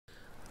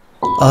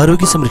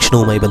ആരോഗ്യ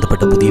സംരക്ഷണവുമായി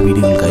ബന്ധപ്പെട്ട പുതിയ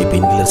വീഡിയോകൾക്കായി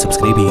പെയിൻകില്ലർ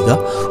സബ്സ്ക്രൈബ് ചെയ്യുക.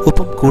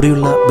 ഒപ്പം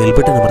കൂടെയുള്ള ബെൽ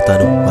ബട്ടൺ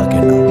അമർത്താനും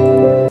മറക്കേണ്ട.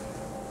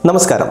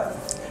 നമസ്കാരം.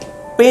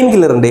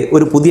 പെയിൻകില്ലറിൻ്റെ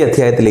ഒരു പുതിയ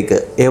അധ്യായത്തിലേക്ക്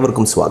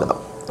ഏവർക്കും സ്വാഗതം.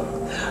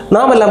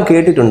 നാം എല്ലാം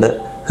കേട്ടിട്ടുണ്ട്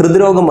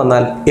ഹൃദ്രോഗം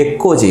വന്നാൽ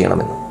എക്കോ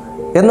ചെയ്യണമെന്ന്.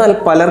 എന്നാൽ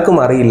പലർക്കും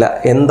അറിയില്ല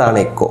എന്താണ്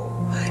എക്കോ.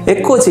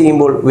 എക്കോ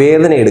ചെയ്യുമ്പോൾ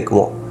വേദന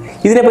എടുക്കുമോ?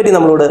 ഇതിനെപ്പറ്റി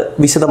നമ്മളോട്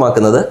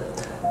വിശദമാക്കുന്നത്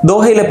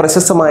ദോഹയിലെ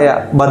പ്രശസ്തമായ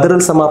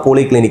ബദറുൽ സമ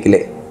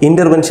പോളിക്ലിനിക്കിലെ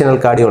ഇൻ്റർവെൻഷണൽ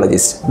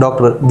കാർഡിയോളജിസ്റ്റ്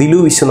ഡോക്ടർ ദിലു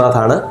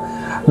വിശ്വനാഥാണ്.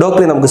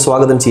 ഡോക്ടറെ നമുക്ക്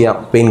സ്വാഗതം ചെയ്യാം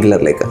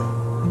പെയിൻകില്ലറിലേക്ക്.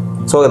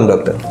 സ്വാഗതം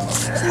ഡോക്ടർ.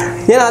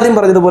 ഞാൻ ആദ്യം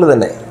പറഞ്ഞതുപോലെ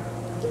തന്നെ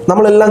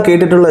നമ്മളെല്ലാം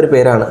കേട്ടിട്ടുള്ള ഒരു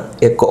പേരാണ്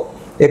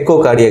എക്കോ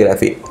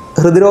കാർഡിയോഗ്രാഫി.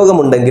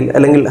 ഹൃദ്രോഗമുണ്ടെങ്കിൽ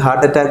അല്ലെങ്കിൽ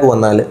ഹാർട്ട് അറ്റാക്ക്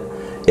വന്നാൽ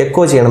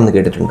എക്കോ ചെയ്യണമെന്ന്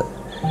കേട്ടിട്ടുണ്ട്.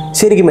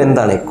 ശരിക്കും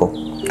എന്താണ് എക്കോ?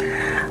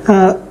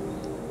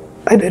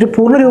 ഒരു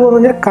പൂർണ്ണരൂപം എന്ന്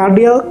പറഞ്ഞാൽ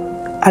കാർഡിയോ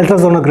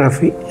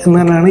അൾട്രാസോണോഗ്രാഫി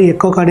എന്നാണ് ഈ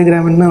എക്കോ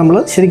കാർഡിയോഗ്രാമിന് നമ്മൾ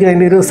ശരിക്കും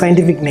അതിൻ്റെ ഒരു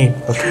സയൻറ്റിഫിക് നെയിം.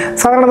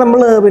 സാധാരണ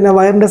നമ്മൾ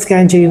വയറിൻ്റെ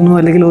സ്കാൻ ചെയ്യുന്നു,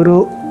 അല്ലെങ്കിൽ ഓരോ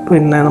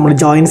നമ്മൾ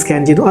ജോയിൻറ്റ്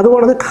സ്കാൻ ചെയ്യുന്നു.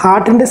 അതുപോലെ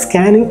ഹാർട്ടിൻ്റെ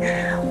സ്കാനിങ്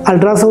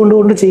അൾട്രാസൗണ്ട്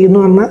കൊണ്ട് ചെയ്യുന്നു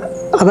പറഞ്ഞാൽ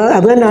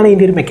അത് തന്നെയാണ്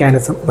ഇതിൻ്റെ ഒരു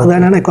മെക്കാനിസം.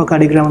 അതാണ് എക്കോ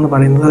കാർഡിയോഗ്രാം എന്ന്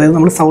പറയുന്നത്. അതായത്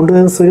നമ്മൾ സൗണ്ട്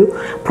വേവ്സ് ഒരു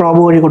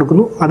പ്രോബ് വഴി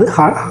കൊടുക്കുന്നു, അത്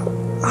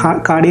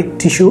കാർഡിയക്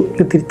ടിഷ്യൂ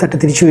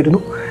തിരിച്ചു വരുന്നു,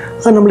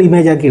 അത് നമ്മൾ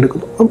ഇമേജ് ആക്കി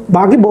എടുക്കുന്നു.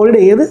 ബാക്കി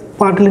ബോഡിയുടെ ഏത്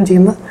പാർട്ടിലും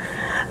ചെയ്യുന്ന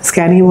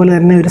സ്കാനിങ് പോലെ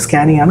തന്നെ ഒരു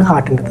സ്കാനിങ് ആണ്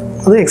ഹാർട്ടിൻ്റെത്.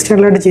 അത്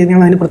എക്സ്റ്റേണലായിട്ട്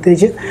ചെയ്യുന്നതാണ്. അതിന്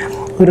പ്രത്യേകിച്ച്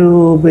ഒരു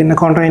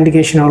കോൺട്രാ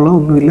ഇൻഡിക്കേഷനുള്ള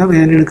ഒന്നുമില്ല,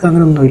 വേദന എടുക്കുക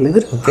അങ്ങനെയൊന്നുമില്ല. ഇത്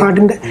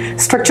ഹാർട്ടിൻ്റെ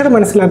സ്ട്രക്ചർ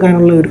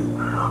മനസ്സിലാക്കാനുള്ള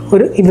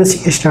ഒരു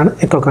ഇൻവെസ്റ്റിഗേഷനാണ്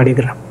എക്കോ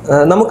കാർഡിയോഗ്രാം.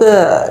 നമുക്ക്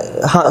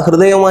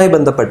ഹൃദയവുമായി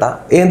ബന്ധപ്പെട്ട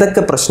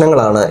ഏതൊക്കെ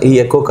പ്രശ്നങ്ങളാണ് ഈ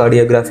എക്കോ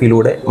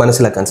കാർഡിയോഗ്രാഫിയിലൂടെ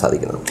മനസ്സിലാക്കാൻ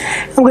സാധിക്കുന്നത്?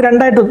 നമുക്ക്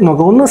രണ്ടായിട്ട്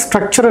നോക്കാം. ഒന്ന്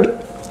സ്ട്രക്ചറൽ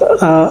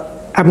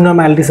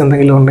അബ്നോർമാലിറ്റീസ്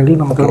എന്തെങ്കിലും ഉണ്ടെങ്കിൽ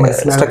നമുക്ക്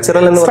മനസ്സിലാക്കാം.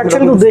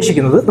 സ്ട്രക്ചറൽ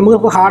ഉദ്ദേശിക്കുന്നത്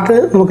നമുക്കിപ്പോൾ ഹാർട്ട്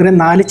നമുക്കറിയാം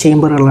 4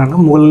 ചേമ്പറുകളാണ്.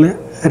 മുകളിൽ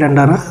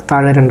 2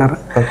 താഴെ 2.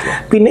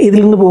 പിന്നെ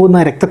ഇതിൽ നിന്ന് പോകുന്ന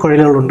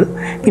രക്തക്കുഴലുകളുണ്ട്.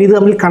 പിന്നെ ഇത്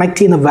തമ്മിൽ കണക്ട്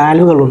ചെയ്യുന്ന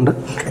വാൽവുകളുണ്ട്.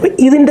 അപ്പോൾ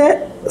ഇതിൻ്റെ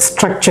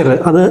സ്ട്രക്ചർ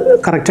അത്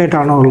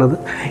കറക്റ്റായിട്ടാണോ ഉള്ളത്,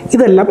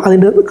 ഇതെല്ലാം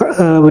അതിൻ്റെ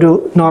ഒരു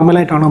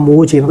നോർമലായിട്ടാണോ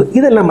മൂവ് ചെയ്യുന്നത്,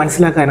 ഇതെല്ലാം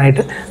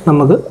മനസ്സിലാക്കാനായിട്ട്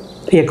നമുക്ക്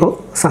എക്കോ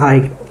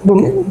സഹായിക്കും. ഇപ്പം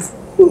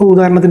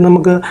ഉദാഹരണത്തിന്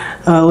നമുക്ക്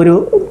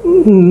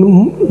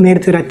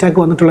നേരത്തെ ഒരു അറ്റാക്ക്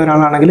വന്നിട്ടുള്ള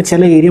ഒരാളാണെങ്കിൽ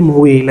ചില ഏരിയ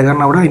മൂവ് ചെയ്യില്ല,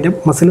 കാരണം അവിടെ അതിൻ്റെ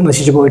മസിൽ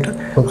നശിച്ചു പോയിട്ട്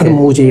അത്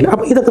മൂവ് ചെയ്യില്ല.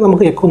 അപ്പോൾ ഇതൊക്കെ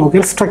നമുക്ക് എക്കോ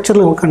നോക്കിയാൽ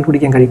സ്ട്രക്ചറിൽ നമുക്ക്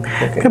കണ്ടുപിടിക്കാൻ കഴിയും.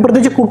 പിന്നെ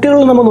പ്രത്യേകിച്ച്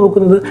കുട്ടികളിൽ നമ്മൾ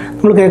നോക്കുന്നത്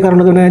നമ്മൾ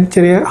കേൾക്കാറുണ്ട്, പിന്നെ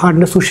ചെറിയ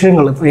ഹാർട്ടിൻ്റെ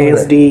സുഷിരങ്ങൾ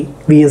ASD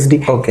VSD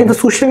ഇങ്ങനത്തെ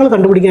സുഷിരങ്ങൾ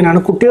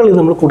കണ്ടുപിടിക്കാനാണ് കുട്ടികളിൽ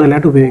നമ്മൾ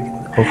കൂടുതലായിട്ട് ഉപയോഗിക്കുന്നത്.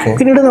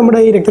 പിന്നീട് നമ്മുടെ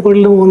ഈ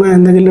രക്തക്കുഴലിൽ പോകുന്ന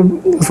എന്തെങ്കിലും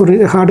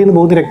ഹാർട്ടിൽ നിന്ന്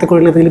പോകുന്ന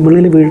രക്തക്കുഴലിൽ എന്തെങ്കിലും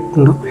വെളിയിൽ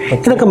വീഴുന്നുണ്ടോ,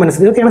 ഇതൊക്കെ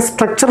മനസ്സിലാക്കി. ഇതൊക്കെയാണ്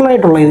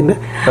സ്ട്രക്ചറലായിട്ടുള്ള ഇതിൻ്റെ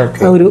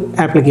ഒരു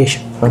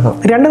ആപ്ലിക്കേഷൻ.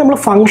 രണ്ട്, നമ്മൾ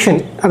ഫംഗ്ഷൻ,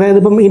 അതായത്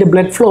ഇപ്പം ഇതിൻ്റെ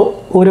ബ്ലഡ് ഫ്ലോ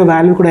ഓരോ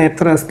വാൽവിൽ കൂടെ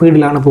എത്ര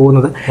സ്പീഡിലാണ്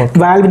പോകുന്നത്,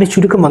 വാൽവിന്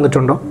ചുരുക്കം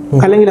വന്നിട്ടുണ്ടോ,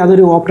 അല്ലെങ്കിൽ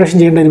അതൊരു ഓപ്പറേഷൻ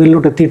ചെയ്യേണ്ട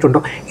ലെവലിലോട്ട്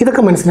എത്തിയിട്ടുണ്ടോ,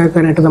 ഇതൊക്കെ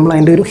മനസ്സിലാക്കാനായിട്ട് നമ്മൾ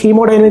അതിൻ്റെ ഒരു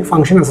ഹീമോഡൈനാമിക്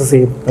ഫംഗ്ഷൻ അസസ്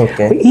ചെയ്യും.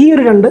 ഈ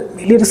ഒരു രണ്ട്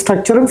വലിയൊരു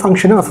സ്ട്രക്ചറും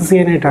ഫംഗ്ഷനും അസസ്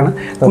ചെയ്യാനായിട്ടാണ്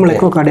നമ്മൾ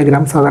എക്കോ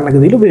കാർഡിയോഗ്രാം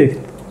സാധാരണഗതിയിൽ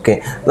ഉപയോഗിക്കുന്നത്. ഓക്കെ,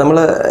 നമ്മൾ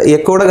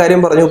എക്കോയുടെ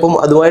കാര്യം പറഞ്ഞു. ഇപ്പം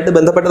അതുമായിട്ട്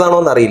ബന്ധപ്പെട്ടതാണോ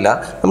എന്നറിയില്ല.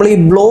 നമ്മൾ ഈ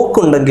ബ്ലോക്ക്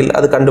ഉണ്ടെങ്കിൽ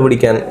അത്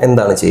കണ്ടുപിടിക്കാൻ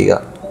എന്താണ്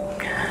ചെയ്യുക?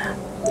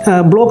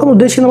 ബ്ലോക്ക് എന്ന്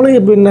ഉദ്ദേശിക്കുന്നത്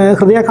നമ്മൾ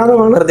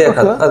ഹൃദയാഘാതമാണ്.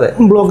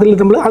 ബ്ലോക്കിൽ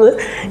നമ്മൾ അത്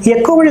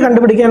എക്കോ വഴി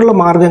കണ്ടുപിടിക്കാനുള്ള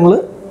മാർഗ്ഗങ്ങൾ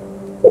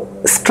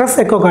സ്ട്രെസ്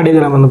എക്കോ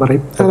കാർഡിയോഗ്രാം എന്ന്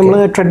പറയും. അത് നമ്മൾ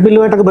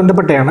ട്രെഡ്മില്ലുമായിട്ടൊക്കെ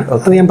ബന്ധപ്പെട്ടതാണ്.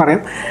 അത് ഞാൻ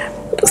പറയാം.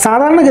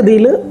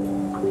 സാധാരണഗതിയിൽ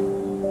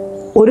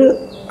ഒരു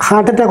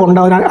ഹാർട്ട് അറ്റാക്ക്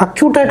ഉണ്ടാകുന്ന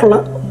അക്യൂട്ടായിട്ടുള്ള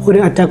ഒരു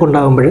അറ്റാക്ക്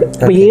ഉണ്ടാകുമ്പോൾ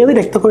അപ്പോൾ ഏത്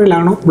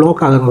രക്തക്കുഴലാണോ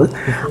ബ്ലോക്ക് ആകുന്നത്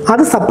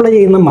അത് സപ്ലൈ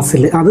ചെയ്യുന്ന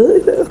മസിൽ, അത്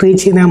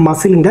റീച്ച് ചെയ്യുന്ന ആ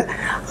മസിലിൻ്റെ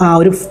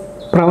ഒരു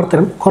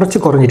പ്രവർത്തനം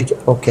കുറഞ്ഞിരിക്കും.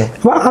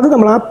 അപ്പോൾ അത്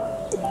നമ്മൾ ആ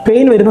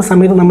പെയിൻ വരുന്ന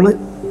സമയത്ത് നമ്മൾ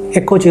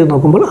എക്കോ ചെയ്ത്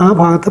നോക്കുമ്പോൾ ആ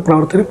ഭാഗത്തെ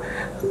പ്രവർത്തനം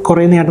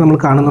കുറയുന്നതായിട്ട് നമ്മൾ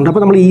കാണുന്നുണ്ട്.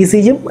 അപ്പോൾ നമ്മൾ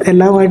ECGയും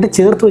എല്ലാമായിട്ട്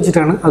ചേർത്ത്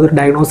വെച്ചിട്ടാണ് അതൊരു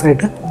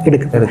ഡയഗ്നോസായിട്ട്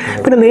എടുക്കുന്നത്.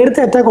 പിന്നെ നേരത്തെ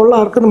അറ്റാക്ക് ഉള്ള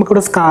ആൾക്ക്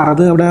നമുക്കിവിടെ സ്കാർ,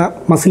 അത് അവിടെ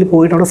മസിൽ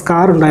പോയിട്ട് അവിടെ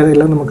സ്കാർ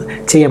ഉണ്ടായതെല്ലാം നമുക്ക്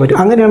ചെയ്യാൻ പറ്റും.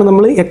 അങ്ങനെയാണ്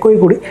നമ്മൾ എക്കോയിൽ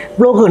കൂടി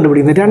ബ്ലോക്ക്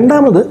കണ്ടുപിടിക്കുന്നത്.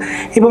 രണ്ടാമത്,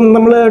 ഇപ്പം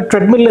നമ്മൾ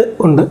ട്രെഡ്മില്ല്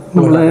ഉണ്ട്,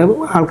 നമ്മൾ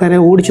ആൾക്കാരെ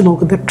ഓടിച്ച്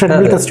നോക്കുന്ന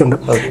ട്രെഡ്മിൽ ടെസ്റ്റ് ഉണ്ട്.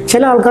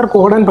 ചില ആൾക്കാർക്ക്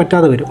ഓടാൻ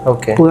പറ്റാതെ വരും.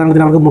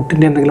 ഉദാഹരണത്തിന് അവർക്ക്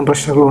മുട്ടിൻ്റെ എന്തെങ്കിലും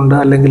പ്രശ്നങ്ങളുണ്ട്,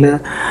 അല്ലെങ്കിൽ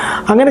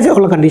അങ്ങനെ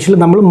ഉള്ള കണ്ടീഷനിൽ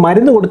നമ്മൾ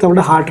മരുന്ന് കൊടുത്ത്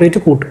അവിടെ ഹാർട്ട്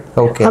റേറ്റ് കൂട്ടും.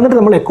 എന്നിട്ട്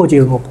നമ്മൾ എക്കോ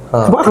ചെയ്ത് നോക്കും.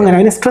 അപ്പോൾ അങ്ങനെ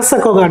അതിന് സ്ട്രെസ്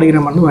എക്കോ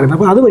കാർഡിയോഗ്രാം ആണ് പറയുന്നത്.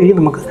 അപ്പോൾ അതുവഴി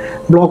നമുക്ക്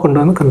ബ്ലോക്ക് ഉണ്ടോ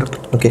എന്ന്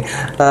കണ്ടെത്തും. ഓക്കെ,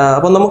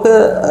 അപ്പോൾ നമുക്ക്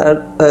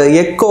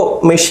എക്കോ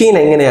മെഷീൻ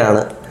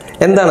എങ്ങനെയാണ്,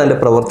 എന്താണ് അതിൻ്റെ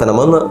പ്രവർത്തനം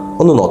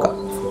ഒന്ന് നോക്കാം.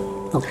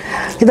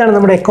 ഇതാണ്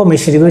നമ്മുടെ എക്കോ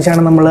മെഷീൻ. ഇത്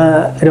വെച്ചാണ് നമ്മൾ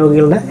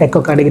രോഗികളുടെ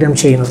എക്കോ കാർഡിയോഗ്രാം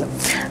ചെയ്യുന്നത്.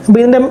 അപ്പോൾ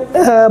ഇതിൻ്റെ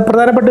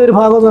പ്രധാനപ്പെട്ട ഒരു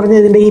ഭാഗം എന്ന്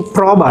പറഞ്ഞാൽ ഇതിൻ്റെ ഈ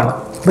പ്രോബാണ്.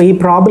 അപ്പോൾ ഈ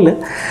പ്രോബിൽ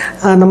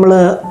നമ്മൾ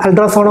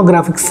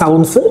അൾട്രാസോണോഗ്രാഫിക്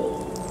സൗണ്ട്സ്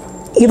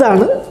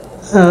ഇതാണ്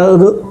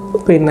ഇത്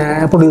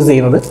പ്രൊഡ്യൂസ്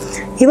ചെയ്യുന്നത്.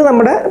 ഇത്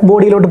നമ്മുടെ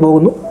ബോഡിയിലോട്ട്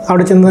പോകുന്നു,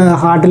 അവിടെ ചെന്ന്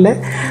ഹാർട്ടിലെ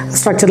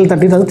സ്ട്രക്ചറിൽ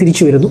തട്ടിയിട്ട് അത്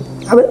തിരിച്ചു വരുന്നു.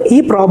 അത് ഈ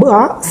പ്രോബ് ആ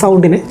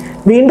സൗണ്ടിനെ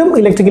വീണ്ടും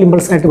ഇലക്ട്രിക്കൽ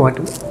ഇമ്പൾസായിട്ട്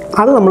മാറ്റും.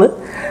 അത് നമ്മൾ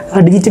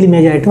ഡിജിറ്റൽ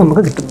ഇമേജായിട്ട്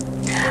നമുക്ക് കിട്ടും.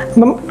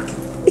 അപ്പം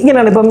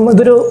ഇങ്ങനെയാണ്. ഇപ്പം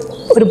ഇതൊരു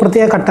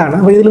പ്രത്യേക കട്ടാണ്.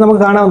 അപ്പോൾ ഇതിൽ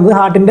നമുക്ക് കാണാവുന്നത്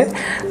ഹാർട്ടിൻ്റെ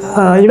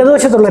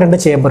ഇടതുവശത്തുള്ള 2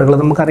 ചേമ്പറുകൾ.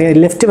 നമുക്കറിയാം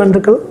ലെഫ്റ്റ്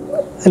വെൻട്രിക്കിൾ,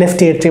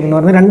 ലെഫ്റ്റ് ഏട്രിയം എന്ന്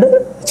പറഞ്ഞ 2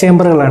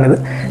 ചേമ്പറുകളാണിത്.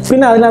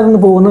 പിന്നെ അതിനകത്ത്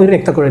നിന്ന് പോകുന്ന ഒരു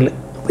രക്തക്കുഴൽ.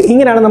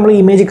 ഇങ്ങനെയാണ് നമ്മൾ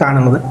ഇമേജ്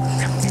കാണുന്നത്.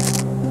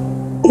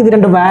 ഇത്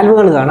 2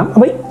 വാൽവുകൾ കാണാം.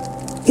 അപ്പോൾ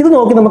ഇത്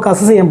നോക്കി നമുക്ക്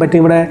അസസ് ചെയ്യാൻ പറ്റും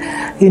ഇവിടെ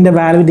ഇതിൻ്റെ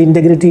വാൽവിൻ്റെ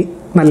ഇൻറ്റഗ്രിറ്റി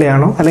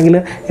നല്ലതാണോ, അല്ലെങ്കിൽ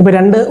ഇപ്പോൾ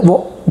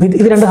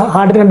ഇത് രണ്ട്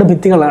ഹാർട്ടിന് 2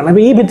 ഭിത്തികളാണ്.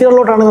 അപ്പോൾ ഈ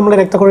ഭിത്തികളിലോട്ടാണ് നമ്മൾ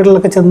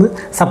രക്തക്കുഴലിലൊക്കെ ചെന്ന്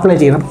സപ്ലൈ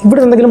ചെയ്യുന്നത്.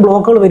 ഇവിടെ എന്തെങ്കിലും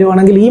ബ്ലോക്കുകൾ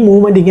വരുവാണെങ്കിൽ ഈ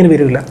മൂവ്മെൻറ്റ് ഇങ്ങനെ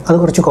വരില്ല, അത്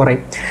കുറച്ച്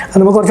കുറയും. അത്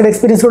നമുക്ക് കുറച്ചുകൂടെ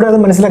എക്സ്പീരിയൻസിലൂടെ അത്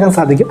മനസ്സിലാക്കാൻ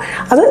സാധിക്കും.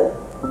 അത്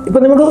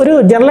ഇപ്പോൾ നമുക്ക് ഒരു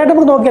ജനറലായിട്ട്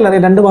നമുക്ക് നോക്കിയാൽ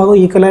അറിയാം, 2 ഭാഗവും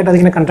ഈക്വലായിട്ട്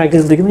അതിങ്ങനെ കൺട്രാക്ട്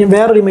ചെയ്തിരിക്കുന്നു. ഞാൻ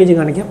വേറൊരു ഇമേജ്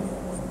കാണിക്കാം.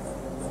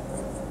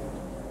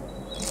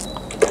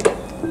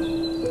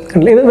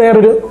 ഇത്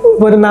വേറൊരു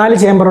 4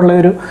 ചേമ്പറുള്ള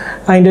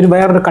അതിൻ്റെ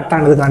വേറൊരു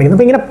കട്ടാണ് ഇത് കാണിക്കുന്നത്.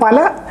 അപ്പോൾ ഇങ്ങനെ പല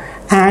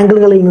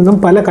ആംഗിളുകളിൽ നിന്നും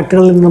പല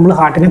കട്ടുകളിൽ നിന്നും നമ്മൾ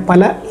ഹാർട്ടിനെ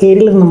പല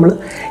ഏരിയയിൽ നിന്നും നമ്മൾ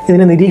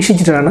ഇതിനെ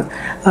നിരീക്ഷിച്ചിട്ടാണ്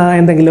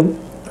എന്തെങ്കിലും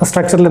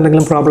സ്ട്രക്ചറിൽ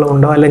എന്തെങ്കിലും പ്രോബ്ലം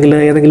ഉണ്ടോ അല്ലെങ്കിൽ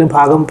ഏതെങ്കിലും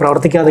ഭാഗം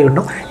പ്രവർത്തിക്കാതെ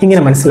ഉണ്ടോ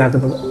ഇങ്ങനെ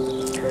മനസ്സിലാക്കുന്നത്.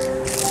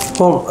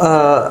 അപ്പം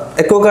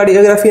എക്കോ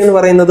കാർഡിയോഗ്രാഫി എന്ന്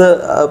പറയുന്നത്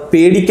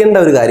പേടിക്കേണ്ട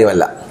ഒരു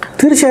കാര്യമല്ല.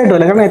 തീർച്ചയായിട്ടും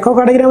അല്ല, കാരണം എക്കോ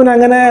കാർഡിയോഗ്രാമിന്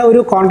അങ്ങനെ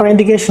ഒരു കോൺട്രാ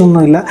ഇൻഡിക്കേഷൻ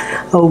ഒന്നുമില്ല.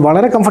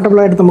 വളരെ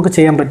കംഫർട്ടബിളായിട്ട് നമുക്ക്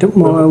ചെയ്യാൻ പറ്റും.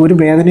 ഒരു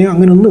വേദനയോ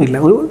അങ്ങനെയൊന്നുമില്ല.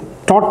 ഒരു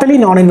ടോട്ടലി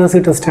നോൺ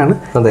ഇൻവേസീവ് ടെസ്റ്റാണ്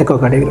എക്കോ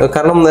കാർഡിയോഗ്രാം.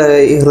 കാരണം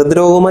ഈ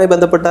ഹൃദ്രോഗവുമായി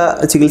ബന്ധപ്പെട്ട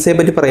ചികിത്സയെ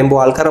പറ്റി പറയുമ്പോൾ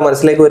ആൾക്കാരുടെ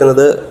മനസ്സിലേക്ക്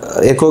വരുന്നത്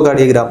echo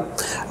cardiogram,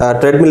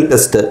 treadmill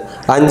test,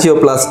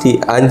 angioplasty,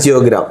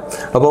 angiogram.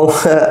 അപ്പോൾ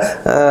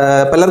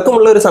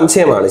പലർക്കുമുള്ള ഒരു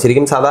സംശയമാണ്,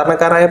 ശരിക്കും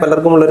സാധാരണക്കാരായ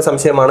പലർക്കുമുള്ള ഒരു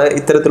സംശയമാണ്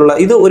ഇത്തരത്തിലുള്ള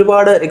ഇത്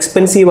ഒരുപാട്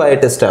എക്സ്പെൻസീവായ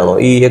ടെസ്റ്റാണോ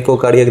ഈ എക്കോ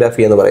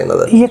കാർഡിയോഗ്രാഫി എന്ന്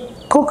പറയുന്നത്?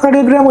 എക്കോ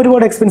കാർഡിയോഗ്രാം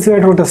ഒരുപാട് എക്സ്പെൻസീവ്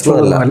ആയിട്ടുള്ള ടെസ്റ്റ്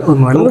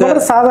ഒന്നുമല്ല.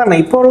 സാധാരണ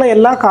ഇപ്പോൾ ഉള്ള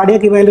എല്ലാ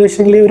കാർഡിയാക്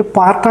ഇവാലുവേഷനിലെയും ഒരു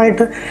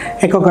പാർട്ടായിട്ട്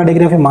എക്കോ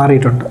കാർഡിയോഗ്രാഫി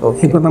മാറിയിട്ടുണ്ട്.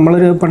 ഇപ്പോൾ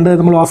പണ്ട്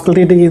നമ്മൾ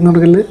ഓസ്കൾട്ടേറ്റ്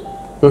ചെയ്യുന്നവരിൽ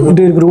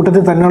ഒരു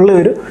ഗ്രൂട്ടത്തിൽ തന്നെയുള്ള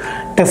ഒരു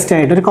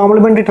ടെസ്റ്റായിട്ട്, ഒരു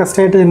കോംപ്ലിമെൻ്ററി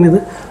ടെസ്റ്റായിട്ട് തന്നെ ഇത്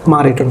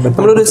മാറിയിട്ടുണ്ട്.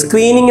 നമ്മളൊരു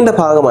സ്ക്രീനിങ്ങിൻ്റെ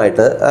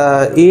ഭാഗമായിട്ട്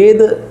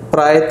ഏത്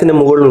പ്രായത്തിന്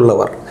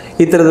മുകളിലുള്ളവർ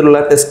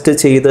ഇത്തരത്തിലുള്ള ടെസ്റ്റ്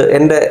ചെയ്ത്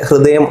എൻ്റെ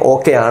ഹൃദയം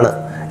ഓക്കെ ആണ്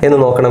എന്ന്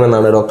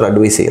നോക്കണമെന്നാണ് ഡോക്ടർ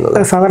അഡ്വൈസ് ചെയ്യുന്നത്?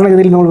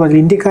 സാധാരണഗതിയിൽ നമ്മൾ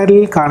ഇന്ത്യക്കാരിൽ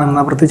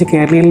കാണുന്ന, പ്രത്യേകിച്ച്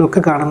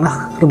കേരളീയരിലൊക്കെ കാണുന്ന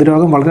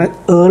ഹൃദ്രോഗം വളരെ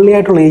ഏർലി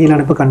ആയിട്ടുള്ള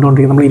ഏജിലാണ് ഇപ്പോൾ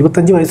കണ്ടുകൊണ്ടിരിക്കുന്നത്. നമ്മൾ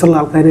 25 വയസ്സുള്ള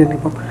ആൾക്കാർ തന്നെ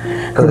ഇപ്പം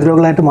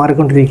ഹൃദ്രോഗങ്ങളായിട്ട്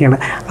മാറിക്കൊണ്ടിരിക്കുകയാണ്.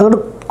 അതുകൊണ്ട്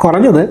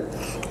കുറഞ്ഞത്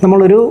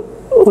നമ്മളൊരു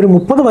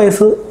 30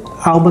 വയസ്സ്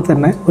ആകുമ്പോൾ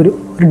തന്നെ ഒരു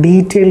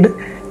ഡീറ്റെയിൽഡ്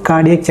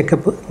കാർഡിയാക്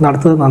ചെക്കപ്പ്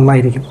നടത്തുന്നത്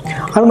നന്നായിരിക്കും.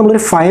 അത്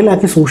നമ്മളൊരു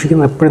ഫയലാക്കി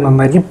സൂക്ഷിക്കുന്നത് എപ്പോഴും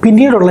നന്നായിരിക്കും.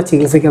 പിന്നീടുള്ള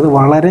ചികിത്സയ്ക്ക് അത്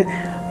വളരെ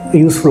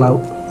യൂസ്ഫുൾ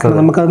ആകും.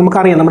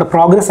 നമുക്കറിയാം നമ്മുടെ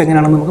പ്രോഗ്രസ്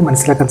എങ്ങനെയാണെന്ന് നമുക്ക്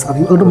മനസ്സിലാക്കാൻ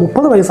സാധിക്കും. അതുകൊണ്ട്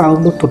 30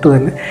 വയസ്സാകുമ്പോൾ തൊട്ട്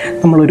തന്നെ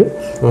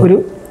നമ്മളൊരു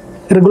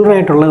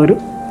റെഗുലറായിട്ടുള്ള ഒരു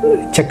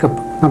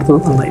ചെക്കപ്പ്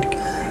നടത്തുന്നത് നന്നായിരിക്കും.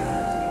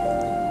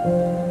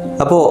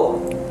 അപ്പോൾ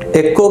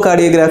എക്കോ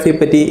കാർഡിയോഗ്രാഫിയെ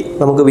പറ്റി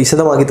നമുക്ക്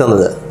വിശദമാക്കി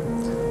തന്നത്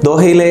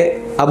ദോഹയിലെ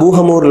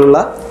അബൂഹമൂറിലുള്ള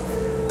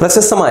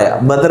പ്രശസ്തമായ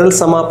ബദറൽ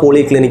സമ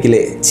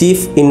പോളിക്ലിനിക്കിലെ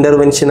chief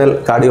interventional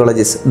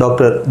cardiologist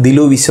doctor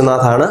Dilu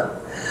വിശ്വനാഥാണ്.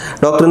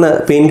 ഡോക്ടറിന്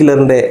പെയിൻ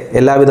കില്ലറിൻ്റെ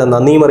എല്ലാവിധ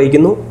നന്ദിയും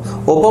അറിയിക്കുന്നു.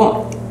 ഒപ്പം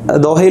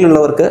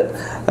ദോഹയിലുള്ളവർക്ക്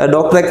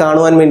ഡോക്ടറെ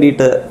കാണുവാൻ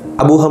വേണ്ടിയിട്ട്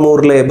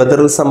അബൂഹമൂറിലെ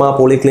ബദറുൽ സമ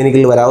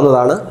പോളിക്ലിനിക്കിൽ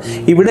വരാവുന്നതാണ്.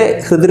 ഇവിടെ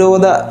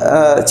ഹൃദ്രോഗ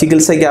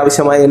ചികിത്സയ്ക്ക്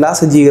ആവശ്യമായ എല്ലാ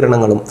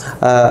സജ്ജീകരണങ്ങളും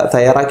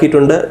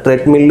തയ്യാറാക്കിയിട്ടുണ്ട്.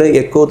 ട്രെഡ്മില്ല്,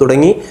 എക്കോ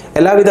തുടങ്ങി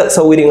എല്ലാവിധ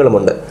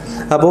സൗകര്യങ്ങളുമുണ്ട്.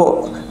 അപ്പോൾ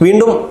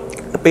വീണ്ടും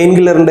പെയിൻ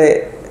കില്ലറിൻ്റെ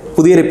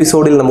പുതിയൊരു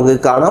എപ്പിസോഡിൽ നമുക്ക്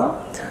കാണാം.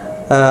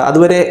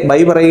 അതുവരെ ബൈ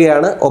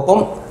പറയുകയാണ്. ഒപ്പം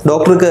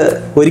ഡോക്ടർക്ക്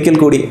ഒരിക്കൽ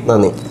കൂടി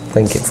നന്ദി.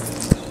 Thank you.